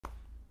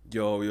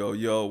Yo, yo,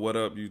 yo, what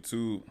up,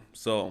 YouTube?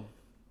 So,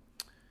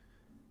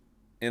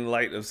 in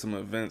light of some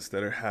events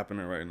that are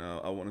happening right now,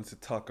 I wanted to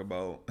talk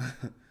about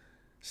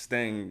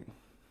staying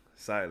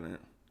silent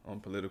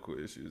on political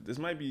issues. This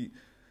might be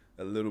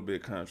a little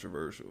bit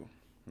controversial.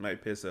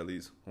 Might piss at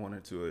least one or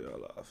two of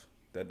y'all off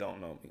that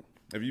don't know me.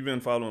 If you've been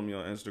following me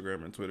on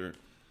Instagram and Twitter,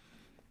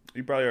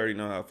 you probably already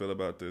know how I feel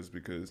about this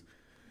because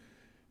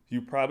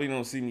you probably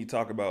don't see me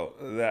talk about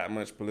that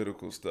much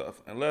political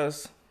stuff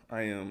unless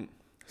I am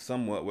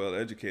somewhat well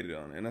educated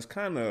on it. And that's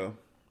kind of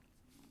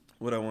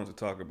what I want to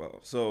talk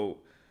about. So,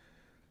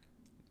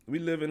 we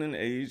live in an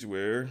age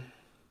where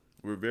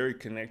we're very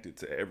connected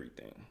to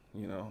everything.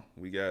 You know,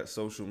 we got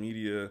social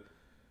media,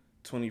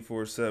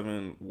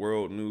 24/7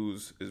 world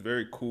news is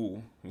very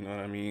cool. You know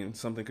what I mean?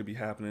 Something could be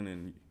happening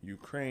in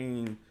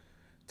Ukraine,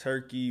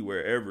 Turkey,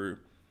 wherever,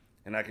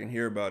 and I can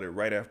hear about it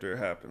right after it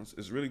happens.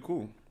 It's really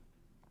cool.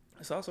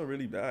 It's also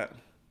really bad.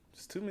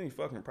 There's too many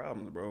fucking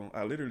problems, bro.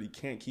 I literally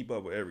can't keep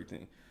up with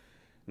everything.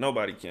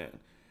 Nobody can.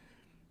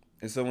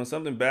 And so when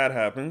something bad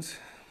happens,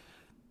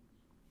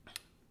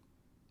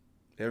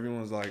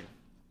 everyone's like,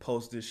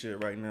 post this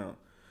shit right now.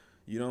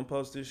 You don't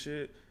post this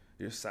shit,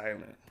 you're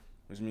silent,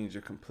 which means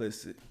you're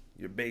complicit.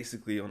 You're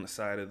basically on the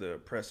side of the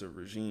oppressive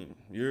regime.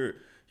 You're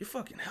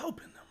fucking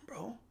helping them,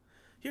 bro.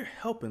 You're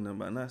helping them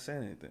by not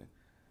saying anything.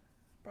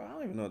 Bro, I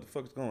don't even know what the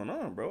fuck's going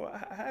on, bro.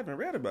 I haven't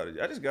read about it.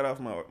 I just got off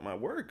my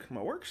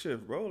work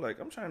shift, bro. Like,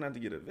 I'm trying not to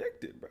get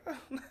evicted, bro.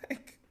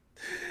 Like,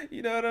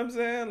 you know what I'm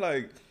saying?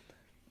 Like,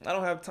 I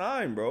don't have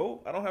time,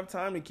 bro. I don't have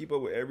time to keep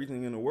up with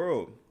everything in the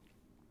world.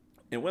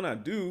 And when I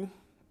do,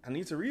 I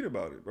need to read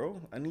about it, bro.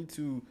 I need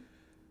to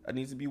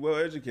be well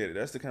educated.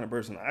 That's the kind of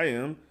person I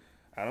am.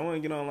 I don't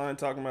want to get online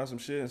talking about some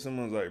shit and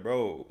someone's like,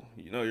 bro,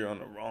 you know you're on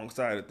the wrong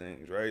side of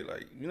things, right?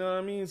 Like, you know what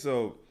I mean?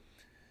 So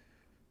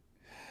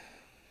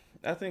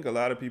I think a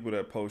lot of people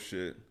that post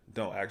shit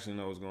don't actually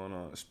know what's going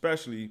on,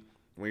 especially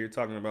when you're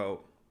talking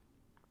about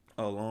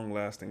a long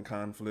lasting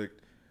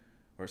conflict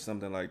or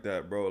something like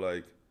that, bro.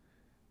 Like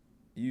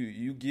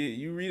you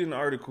read an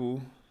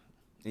article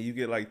and you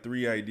get like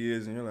three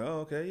ideas and you're like, oh,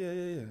 okay,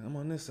 yeah, I'm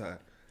on this side.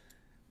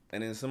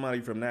 And then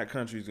somebody from that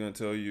country is gonna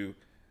tell you,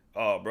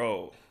 oh,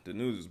 bro, the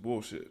news is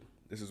bullshit.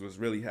 This is what's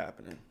really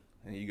happening.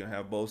 And you're gonna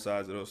have both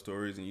sides of those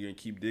stories and you're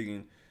gonna keep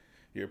digging.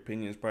 Your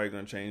opinion's probably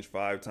gonna change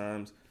 5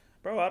 times.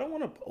 Bro, I don't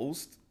wanna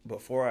post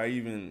before I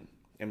even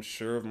am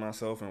sure of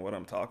myself and what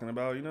I'm talking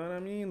about, you know what I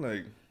mean?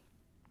 Like,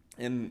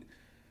 and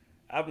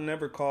I've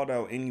never called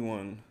out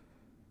anyone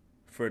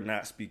for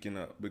not speaking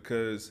up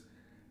because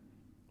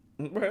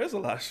bro, there's a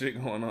lot of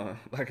shit going on.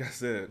 Like I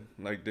said,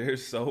 like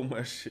there's so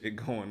much shit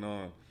going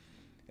on.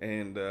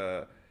 And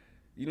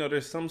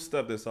there's some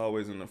stuff that's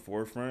always in the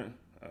forefront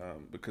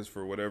because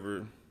for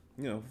whatever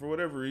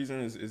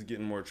reason, is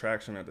getting more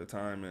traction at the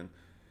time, and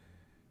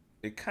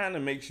it kind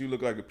of makes you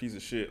look like a piece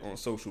of shit on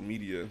social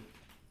media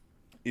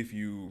if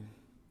you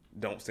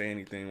don't say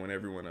anything when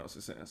everyone else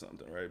is saying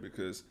something, right?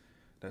 Because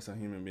that's how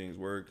human beings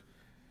work.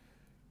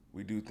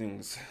 We do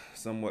things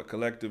somewhat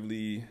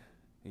collectively,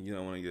 and you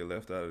don't want to get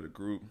left out of the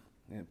group,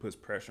 and it puts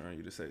pressure on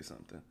you to say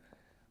something.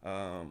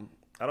 I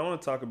don't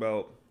want to talk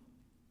about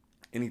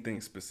anything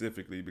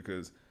specifically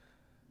because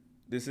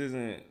this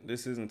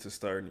isn't to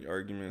start any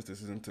arguments.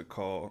 This isn't to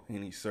call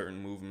any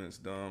certain movements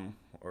dumb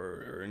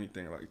or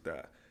anything like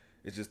that.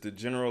 It's just a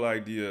general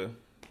idea.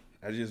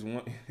 I just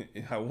want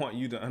I want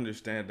you to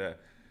understand that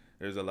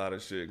there's a lot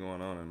of shit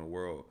going on in the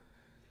world.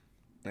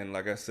 And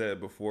like I said,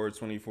 before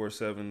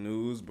 24/7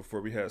 news,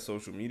 before we had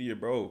social media,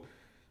 bro,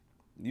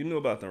 you knew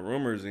about the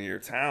rumors in your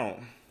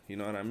town. You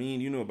know what I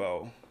mean? You knew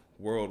about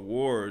world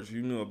wars.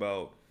 You knew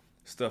about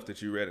stuff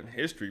that you read in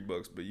history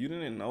books, but you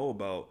didn't know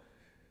about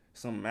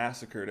some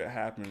massacre that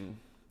happened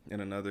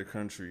in another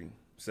country,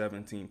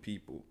 17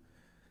 people.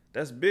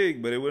 That's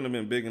big, but it wouldn't have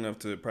been big enough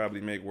to probably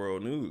make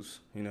world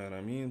news. You know what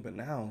I mean? But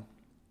now,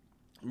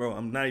 bro,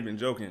 I'm not even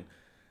joking.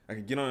 I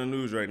could get on the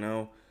news right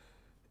now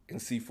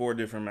and see 4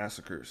 different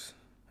massacres.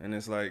 And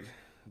it's like,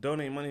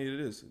 donate money to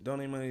this,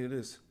 donate money to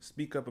this,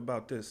 speak up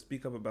about this,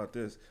 speak up about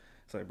this.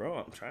 It's like, bro,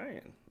 I'm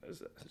trying. I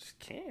just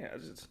can't.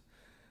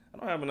 I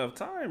don't have enough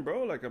time,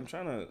 bro. Like, I'm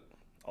trying to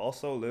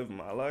also live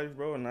my life,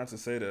 bro. And not to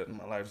say that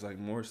my life's like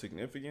more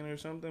significant or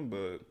something,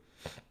 but,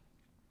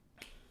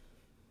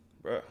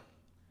 bro,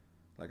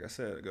 like I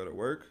said, I go to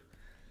work,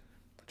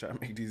 I try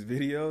to make these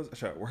videos, I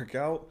try to work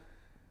out,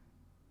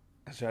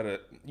 I try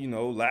to,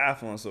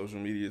 laugh on social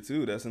media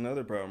too. That's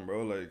another problem,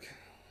 bro. Like,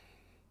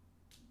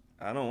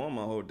 I don't want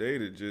my whole day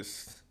to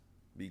just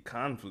be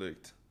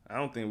conflict. I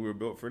don't think we were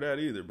built for that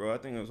either, bro. I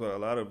think that's why a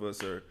lot of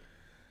us are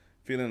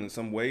feeling in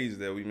some ways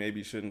that we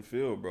maybe shouldn't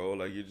feel, bro.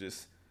 Like, you're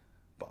just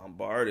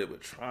bombarded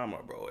with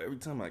trauma, bro. Every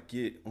time I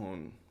get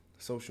on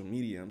social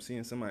media, I'm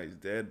seeing somebody's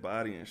dead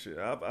body and shit.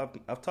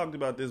 I've talked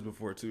about this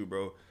before too,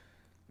 bro.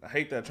 I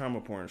hate that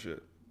trauma porn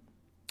shit.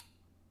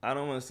 I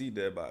don't want to see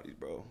dead bodies,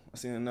 bro. I've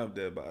seen enough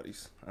dead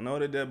bodies. I know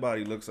what a dead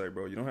body looks like,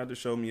 bro. You don't have to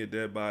show me a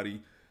dead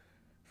body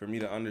for me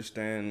to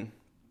understand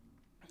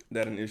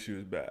that an issue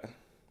is bad.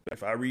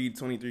 If I read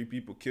 23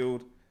 people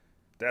killed,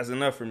 that's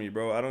enough for me,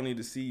 bro. I don't need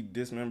to see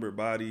dismembered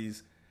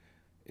bodies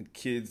and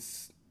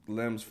kids'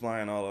 limbs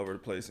flying all over the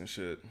place and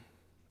shit.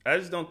 I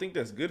just don't think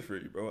that's good for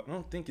you, bro. I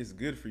don't think it's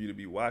good for you to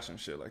be watching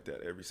shit like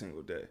that every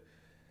single day.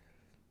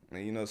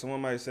 And you know,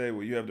 someone might say,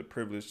 well, you have the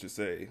privilege to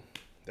say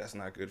that's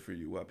not good for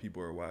you while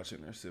people are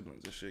watching their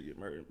siblings and shit get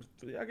murdered.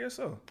 But yeah, I guess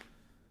so.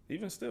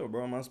 Even still,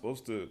 bro, am I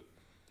supposed to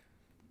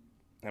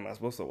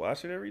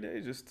watch it every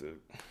day just to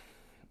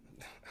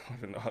I don't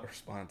even know how to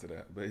respond to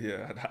that. But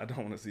yeah, I don't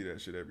want to see that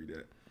shit every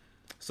day.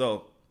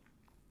 So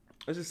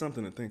it's just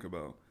something to think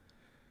about.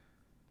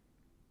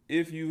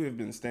 If you have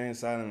been staying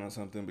silent on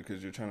something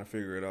because you're trying to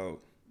figure it out,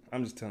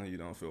 I'm just telling you,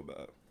 don't feel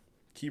bad.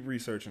 Keep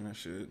researching that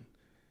shit.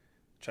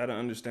 Try to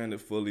understand it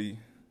fully.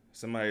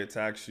 Somebody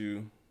attacks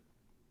you,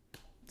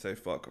 say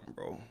fuck them,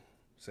 bro.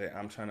 Say,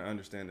 I'm trying to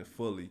understand it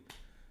fully.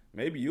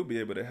 Maybe you'll be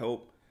able to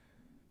help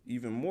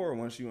even more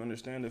once you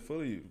understand it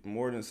fully.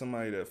 More than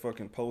somebody that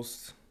fucking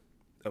posts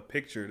a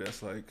picture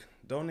that's like,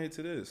 donate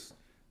to this.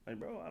 Like,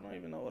 bro, I don't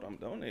even know what I'm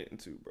donating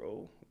to,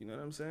 bro. You know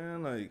what I'm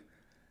saying? Like,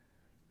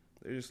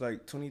 they're just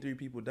like, 23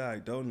 people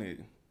died, donate.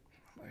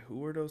 I'm like,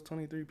 who are those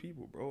 23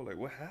 people, bro? Like,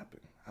 what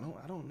happened? I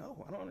don't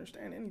know. I don't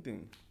understand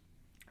anything.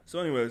 So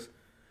anyways,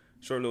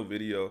 short little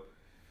video.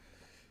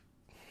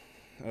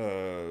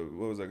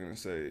 What was I gonna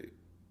say?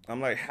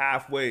 I'm like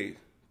halfway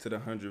to the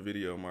 100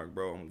 video mark,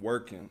 bro. I'm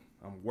working.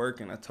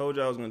 I told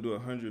you I was gonna do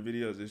 100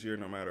 videos this year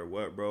no matter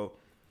what, bro.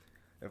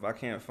 If I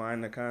can't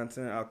find the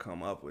content, I'll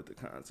come up with the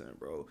content,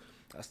 bro.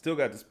 I still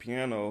got this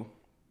piano.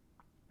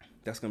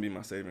 That's going to be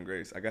my saving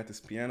grace. I got this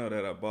piano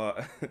that I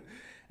bought.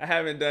 I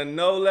haven't done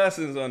no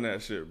lessons on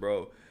that shit,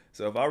 bro.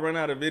 So if I run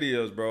out of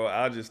videos, bro,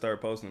 I'll just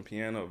start posting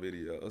piano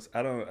videos.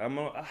 I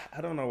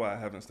don't know why I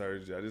haven't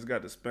started yet. I just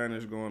got the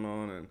Spanish going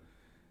on,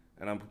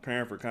 and I'm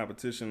preparing for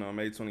competition on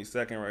May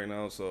 22nd right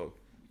now. So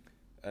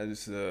I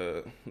just,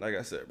 like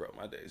I said, bro,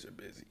 my days are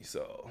busy.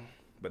 So,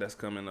 but that's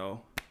coming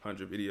though.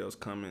 100 videos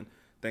coming.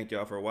 Thank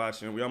y'all for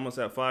watching. We almost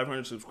have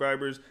 500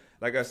 subscribers.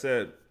 Like I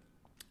said,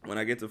 when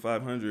I get to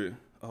 500,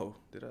 was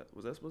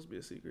that supposed to be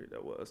a secret?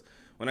 That was.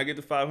 When I get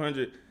to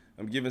 500,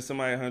 I'm giving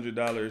somebody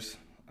 $100.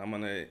 I'm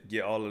going to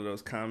get all of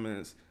those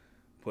comments,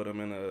 put them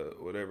in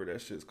a, whatever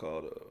that shit's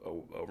called,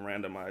 a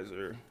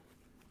randomizer.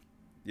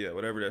 Yeah,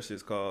 whatever that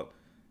shit's called.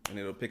 And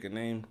it'll pick a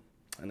name.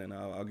 And then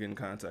I'll get in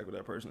contact with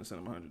that person and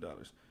send them $100.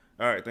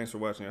 All right, thanks for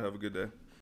watching. Have a good day.